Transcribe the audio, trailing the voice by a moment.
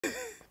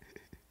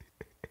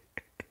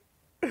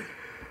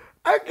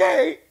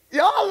Okay,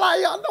 y'all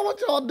know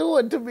what y'all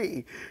doing to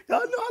me.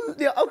 Y'all know,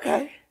 yeah,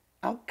 okay.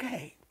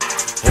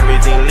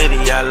 Everything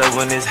litty, I love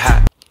when it's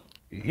hot.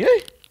 Yeah.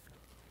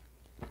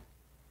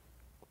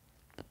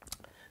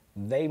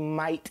 They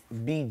might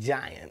be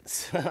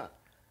giants.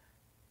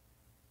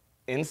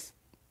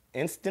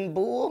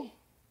 Istanbul?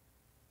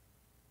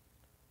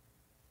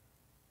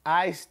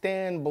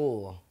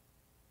 Istanbul.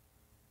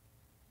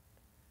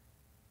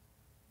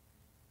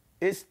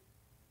 It's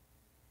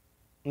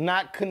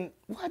not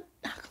what?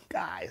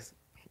 Guys,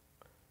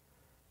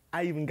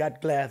 I even got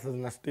glasses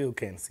and I still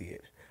can't see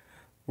it.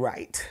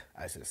 Right,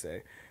 I should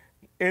say.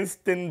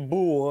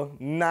 Istanbul,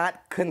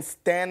 not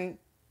Constantinople?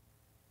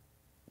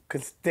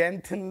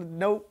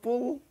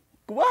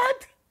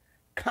 What?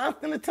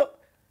 Constantinople.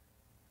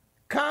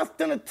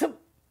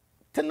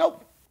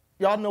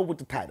 Y'all know what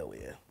the title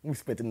is. We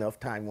spent enough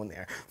time on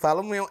there.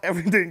 Follow me on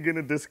everything in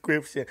the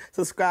description.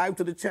 Subscribe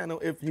to the channel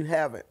if you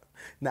haven't.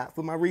 Not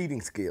for my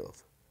reading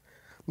skills.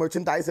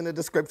 Merchandise in the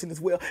description as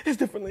well. There's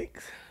different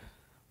links.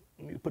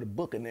 I need to put a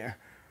book in there.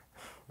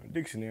 A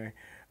dictionary.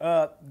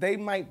 They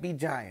might be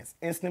giants.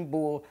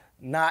 Istanbul,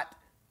 not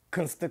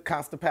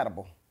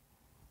Constantinople.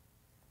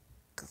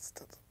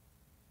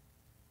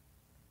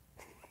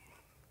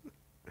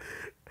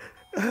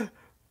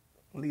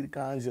 Leave the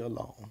ganja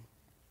alone.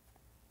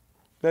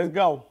 Let's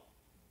go.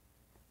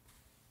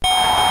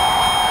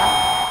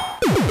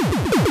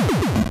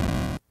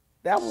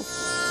 That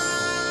was...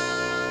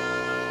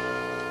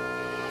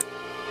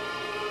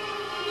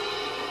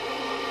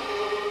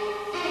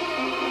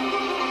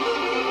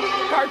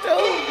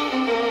 cartoon.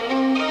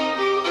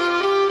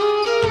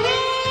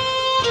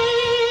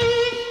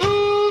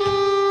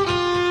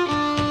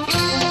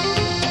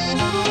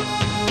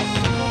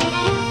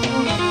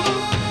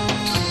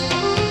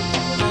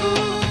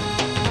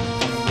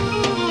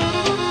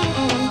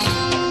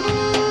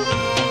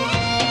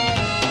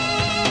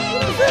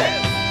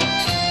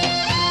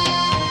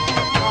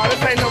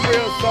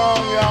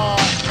 Song, y'all.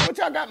 What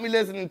y'all got me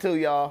listening to,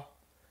 y'all?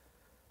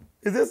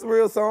 Is this a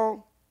real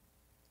song?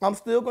 I'm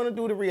still gonna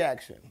do the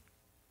reaction.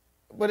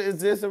 But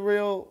is this a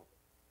real...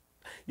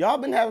 Y'all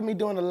been having me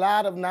doing a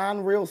lot of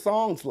non-real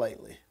songs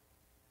lately.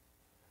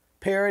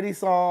 Parody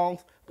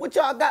songs. What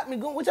y'all got me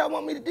going? What y'all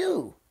want me to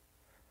do?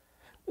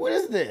 What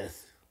is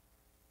this?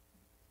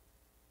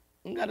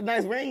 It got a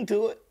nice ring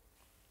to it.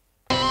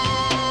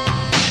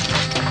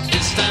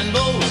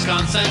 Istanbul was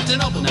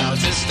Constantinople, now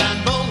it's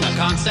Istanbul, not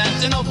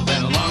Constantinople,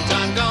 been a long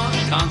time gone.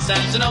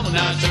 Constantinople,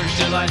 now it's Turkish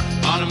delight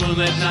on a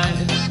moonlit night.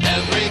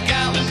 Every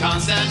gal in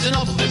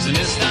Constantinople lives in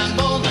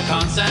Istanbul, not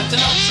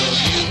Constantinople. So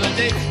if you've a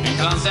date in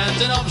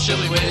Constantinople,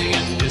 she'll be waiting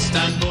in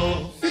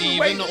Istanbul.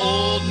 Even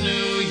old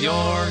New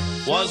York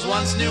was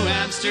once New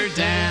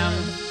Amsterdam.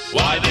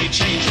 Why they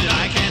changed it,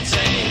 I can't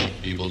say.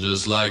 People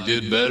just liked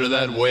it better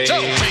that way. So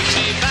take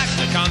me back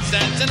to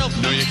Constantinople.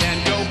 No, you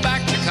can't go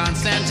back to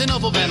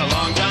Constantinople. Been a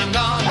long time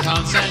gone.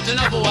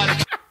 Constantinople, what?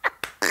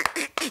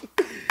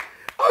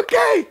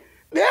 Okay,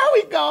 there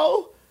we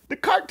go. The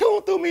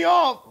cartoon threw me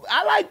off.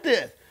 I like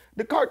this.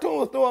 The cartoon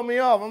was throwing me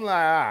off. I'm like,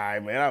 all right,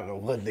 man, I don't know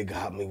what they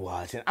got me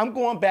watching. I'm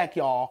going back,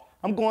 y'all.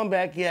 I'm going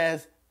back,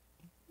 yes.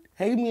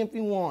 Hate me if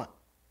you want.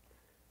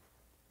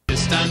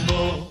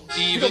 Istanbul,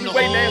 even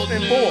old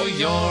New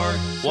York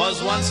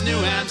was once New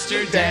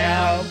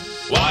Amsterdam.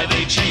 Why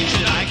they changed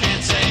it, I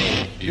can't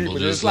say. People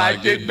just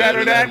liked it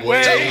better that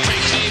way. So take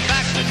me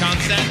back to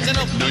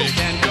Constantinople. No, you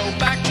can't go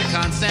back to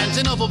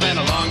Constantinople. Been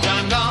a long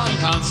time gone.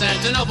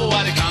 Constantinople,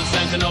 why did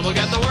Constantinople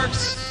get the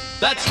works?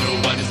 That's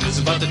nobody's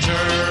business but the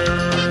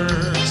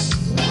Turks.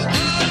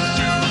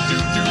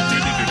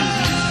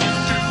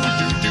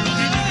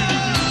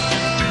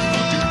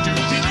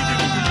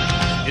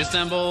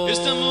 Istanbul.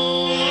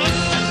 Istanbul.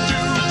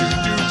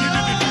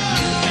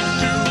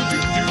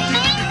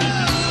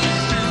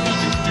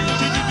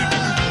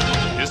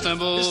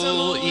 Istanbul.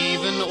 Istanbul.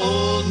 Even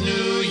old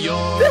New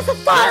York. This is a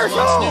fire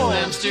song. New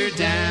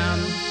Amsterdam.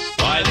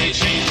 Why they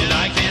changed it,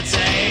 I can't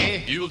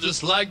say. You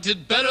just liked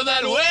it better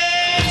that way.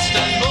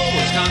 Istanbul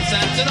was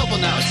Constantinople,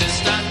 now it's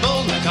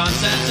Istanbul, not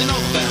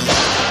Constantinople.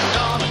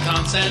 Not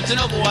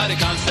Constantinople. Why did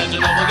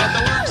Constantinople get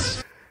the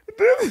works?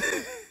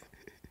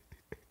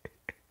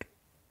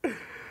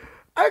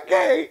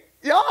 Okay,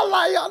 y'all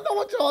know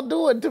what y'all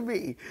doing to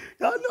me.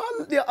 Y'all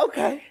know, yeah,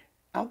 okay.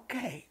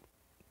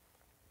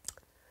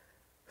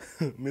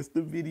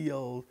 Mr.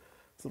 Video's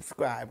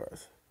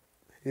subscribers,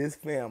 his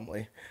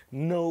family,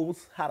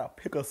 knows how to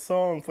pick a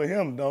song for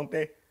him, don't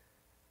they?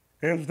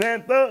 Hey, this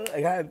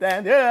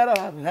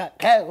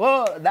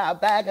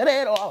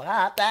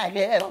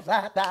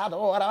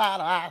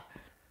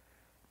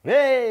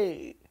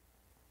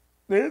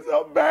is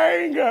a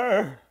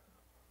banger.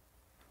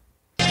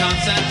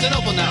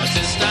 Constantinople, now it's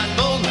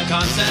Istanbul, not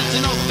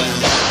Constantinople.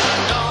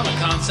 Not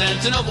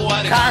Constantinople,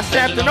 why did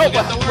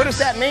Constantinople, what does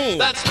that mean?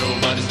 That's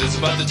nobody's business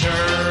but the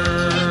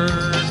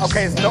Turks.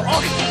 Okay, it's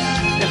nobody's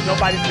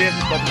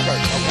business but the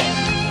Turks, okay.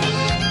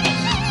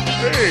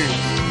 Hey.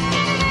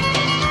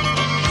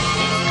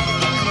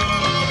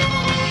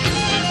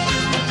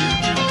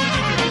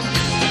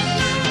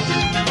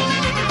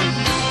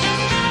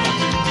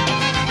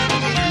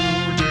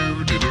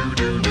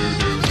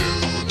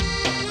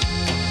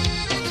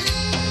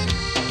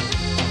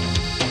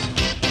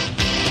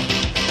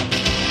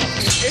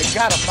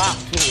 got a bop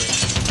to it.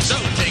 So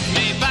take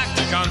me back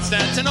to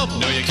Constantinople.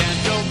 No, you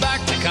can't go back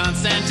to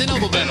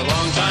Constantinople. Been a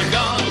long time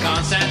gone.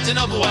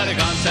 Constantinople, why did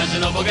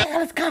Constantinople What the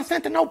hell is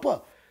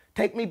Constantinople?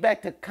 Take me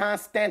back to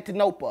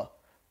Constantinople.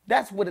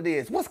 That's what it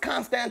is. What's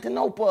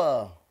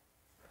Constantinople?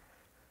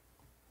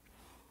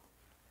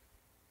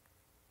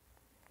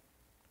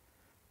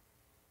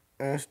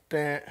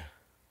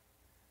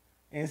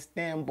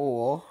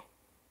 Istanbul.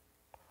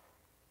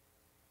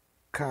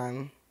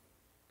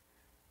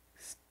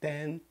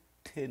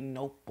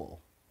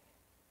 Constantinople.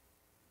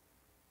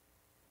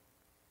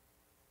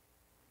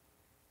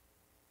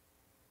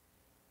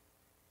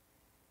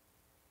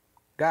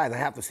 Guys, I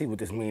have to see what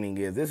this meaning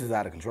is. This is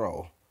out of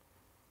control.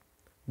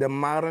 The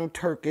modern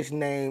Turkish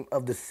name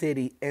of the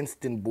city,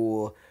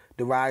 Istanbul,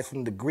 derives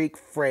from the Greek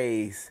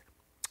phrase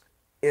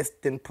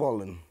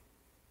Istanbul,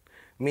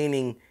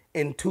 meaning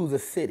into the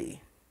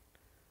city.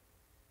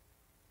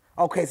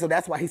 Okay, so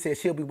that's why he said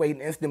she'll be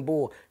waiting in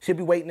Istanbul. She'll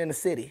be waiting in the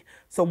city.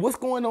 So what's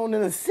going on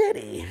in the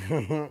city?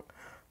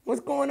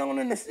 What's going on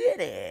in the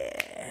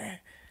city?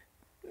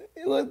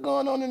 What's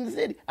going on in the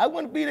city? I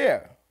want to be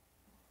there.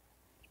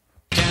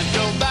 Can't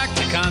go back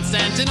to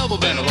Constantinople,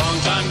 been a long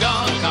time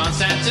gone.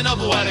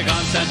 Constantinople, why did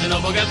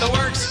Constantinople get the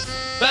works?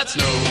 That's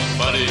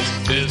nobody's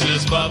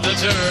business but the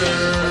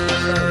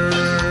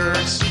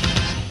Turks.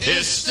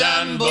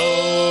 Istanbul.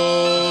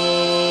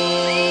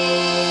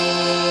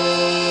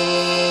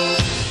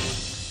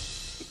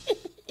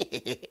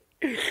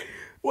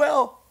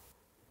 Well,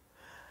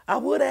 I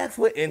would ask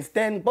what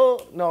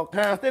Istanbul, no,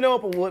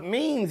 Constantinople, what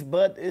means,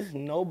 but it's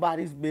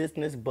nobody's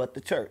business but the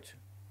church.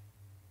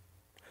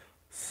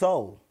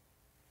 So,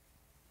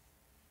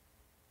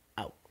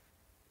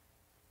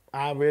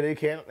 I really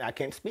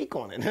can't speak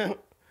on it.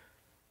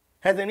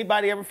 Has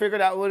anybody ever figured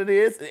out what it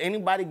is?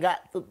 Anybody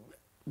got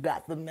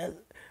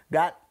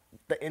the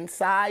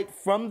inside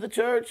from the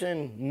church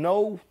and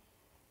know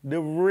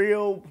the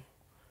real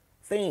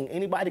thing?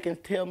 Anybody can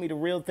tell me the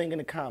real thing in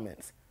the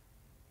comments.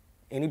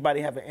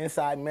 Anybody have an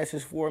inside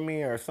message for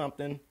me or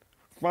something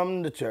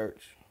from the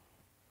church?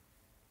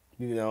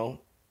 You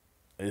know,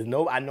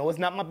 I know it's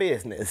not my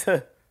business.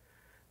 I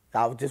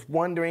was just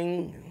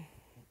wondering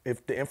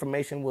if the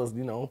information was,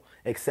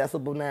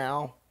 accessible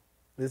now.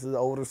 This is an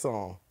older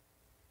song.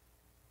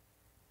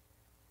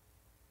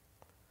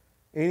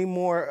 Any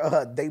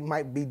more, they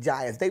might be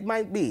giants. They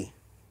might be.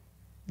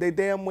 They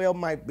damn well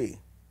might be.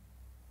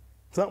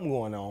 Something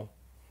going on.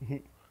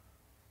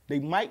 They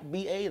might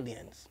be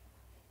aliens.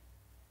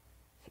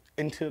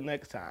 Until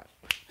next time.